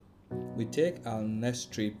We take our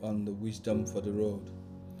next trip on the wisdom for the road.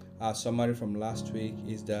 Our summary from last week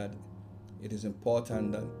is that it is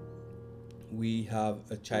important that we have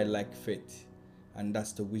a childlike faith, and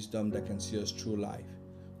that's the wisdom that can see us through life.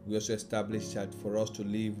 We also established that for us to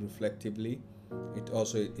live reflectively, it's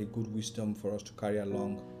also a good wisdom for us to carry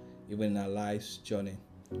along even in our life's journey.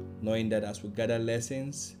 Knowing that as we gather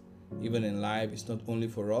lessons, even in life, it's not only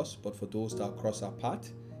for us, but for those that cross our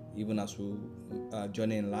path, even as we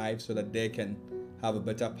journey in life, so that they can have a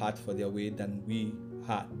better path for their way than we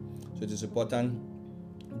had. So it is important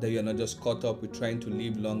that you are not just caught up with trying to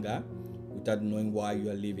live longer without knowing why you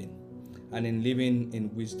are living. And in living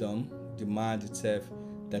in wisdom demands itself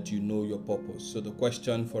that you know your purpose. So the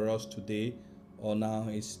question for us today or now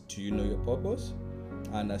is, do you know your purpose?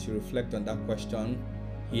 And as you reflect on that question,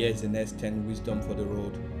 here is the next 10 wisdom for the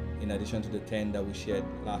road, in addition to the 10 that we shared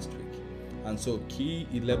last week. And so key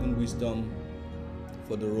 11 wisdom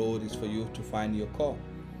for the road is for you to find your core.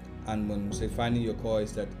 And when we say finding your core,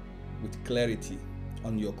 is that with clarity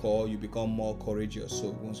on your core, you become more courageous. So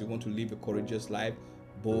once you want to live a courageous life,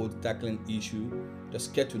 bold, tackling issue,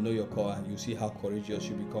 just get to know your core and you see how courageous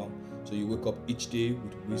you become. So you wake up each day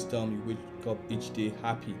with wisdom, you wake up each day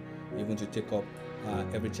happy, even to take up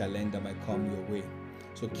every challenge that might come your way.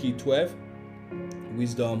 So key 12,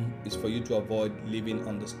 wisdom is for you to avoid living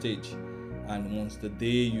on the stage. And once the day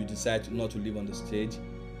you decide not to live on the stage,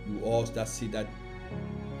 you all start see that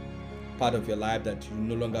part of your life that you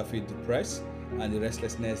no longer feel depressed, and the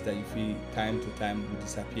restlessness that you feel time to time will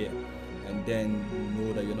disappear. And then you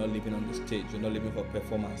know that you're not living on the stage, you're not living for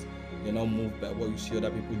performance, you're not moved by what you see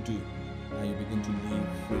other people do, and you begin to live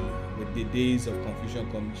freely. With the days of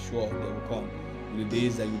confusion come, sure, they will come. With the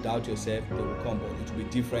days that you doubt yourself, they will come, but it will be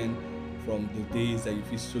different from the days that you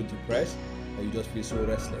feel so depressed or you just feel so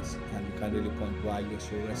restless, and you can't really point why you're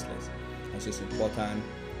so restless. And so it's important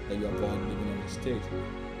that you avoid living on the stage.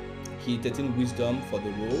 Key 13 wisdom for the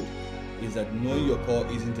road is that knowing your core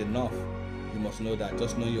isn't enough. You must know that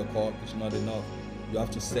just knowing your core is not enough. You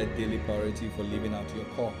have to set daily priority for living out your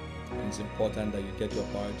core, and it's important that you get your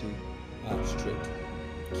priority straight.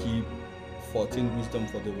 Key 14 wisdom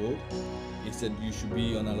for the road is that you should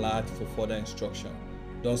be on alert for further instruction.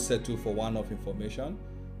 Don't settle for one-off information.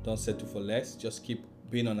 Don't settle for less. Just keep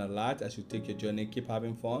being on alert as you take your journey. Keep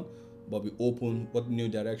having fun, but be open. What new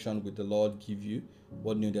direction will the Lord give you?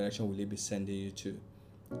 What new direction will He be sending you to?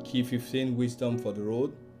 Key 15 wisdom for the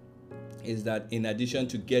road is that in addition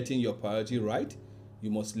to getting your priority right, you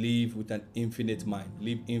must live with an infinite mind.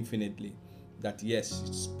 Live infinitely. That yes,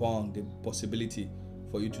 it's spawned the possibility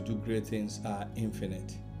for you to do great things are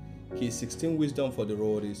infinite. Key 16 wisdom for the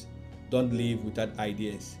road is don't live without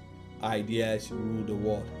ideas. Ideas rule the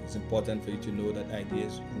world. It's important for you to know that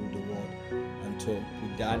ideas rule the world. And so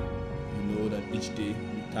with that, you know that each day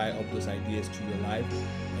you tie up those ideas to your life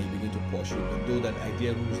and you begin to pursue. But though that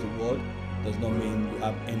idea rules the world, does not mean you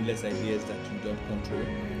have endless ideas that you don't control.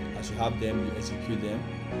 As you have them, you execute them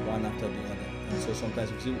one after the other. And so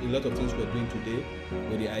sometimes we see a lot of things we're doing today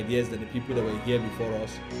were the ideas that the people that were here before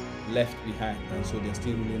us left behind, and so they're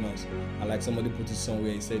still ruling us. And like somebody put it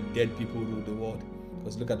somewhere, he said, dead people rule the world.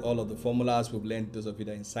 Because look at all of the formulas we've learned, those of you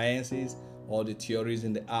that are in sciences, all the theories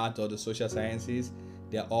in the art or the social sciences,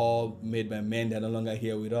 they're all made by men that are no longer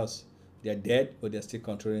here with us. They're dead, but they're still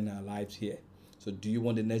controlling our lives here. So do you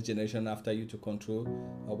want the next generation after you to control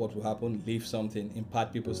what will happen? Leave something,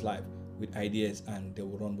 impart people's life with ideas, and they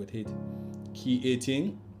will run with it. Key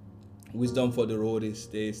 18, wisdom for the road is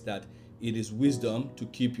that it is wisdom to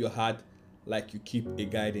keep your heart like you keep a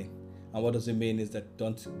guiding. And what does it mean is that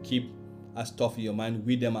don't keep as stuff in your mind,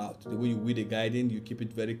 weed them out. The way you weed a guiding, you keep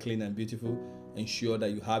it very clean and beautiful. Ensure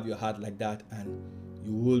that you have your heart like that, and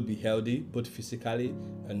you will be healthy both physically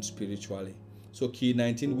and spiritually. So key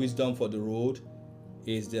 19 wisdom for the road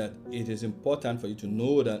is that it is important for you to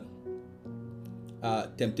know that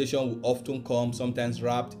temptation will often come, sometimes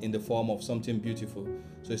wrapped in the form of something beautiful.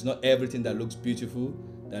 So it's not everything that looks beautiful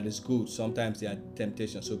that is good. Sometimes there are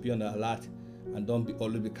temptations. So be on the alert and don't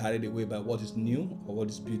always be carried away by what is new or what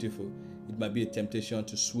is beautiful. It might be a temptation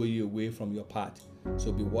to sway you away from your path.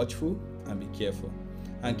 So be watchful and be careful.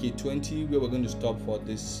 And key 20, where we're going to stop for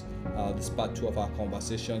this part 2 of our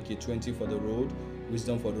conversation. Key 20 for the road,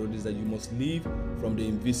 wisdom for the road, is that you must live from the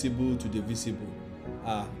invisible to the visible.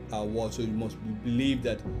 Our world. So you must believe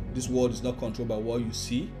that this world is not controlled by what you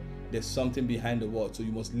see. There's something behind the world. So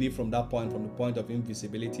you must live from that point, from the point of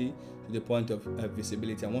invisibility to the point of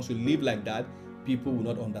visibility. And once you live like that, people will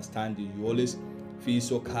not understand you. You always feel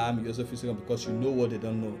so calm. You also feel so calm because you know what they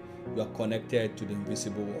don't know. You are connected to the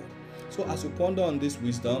invisible world. So as you ponder on this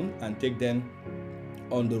wisdom and take them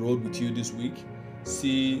on the road with you this week,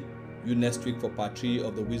 see you next week for part 3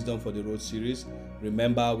 of the Wisdom for the Road series.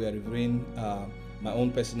 Remember, we are reviewing my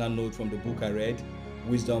own personal note from the book I read,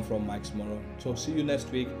 Wisdom from Mike Moron. So see you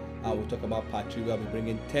next week. We'll talk about part 3. We'll be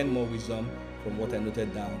bringing 10 more wisdom from what I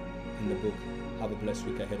noted down in the book. Have a blessed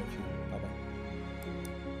week ahead of you. Bye.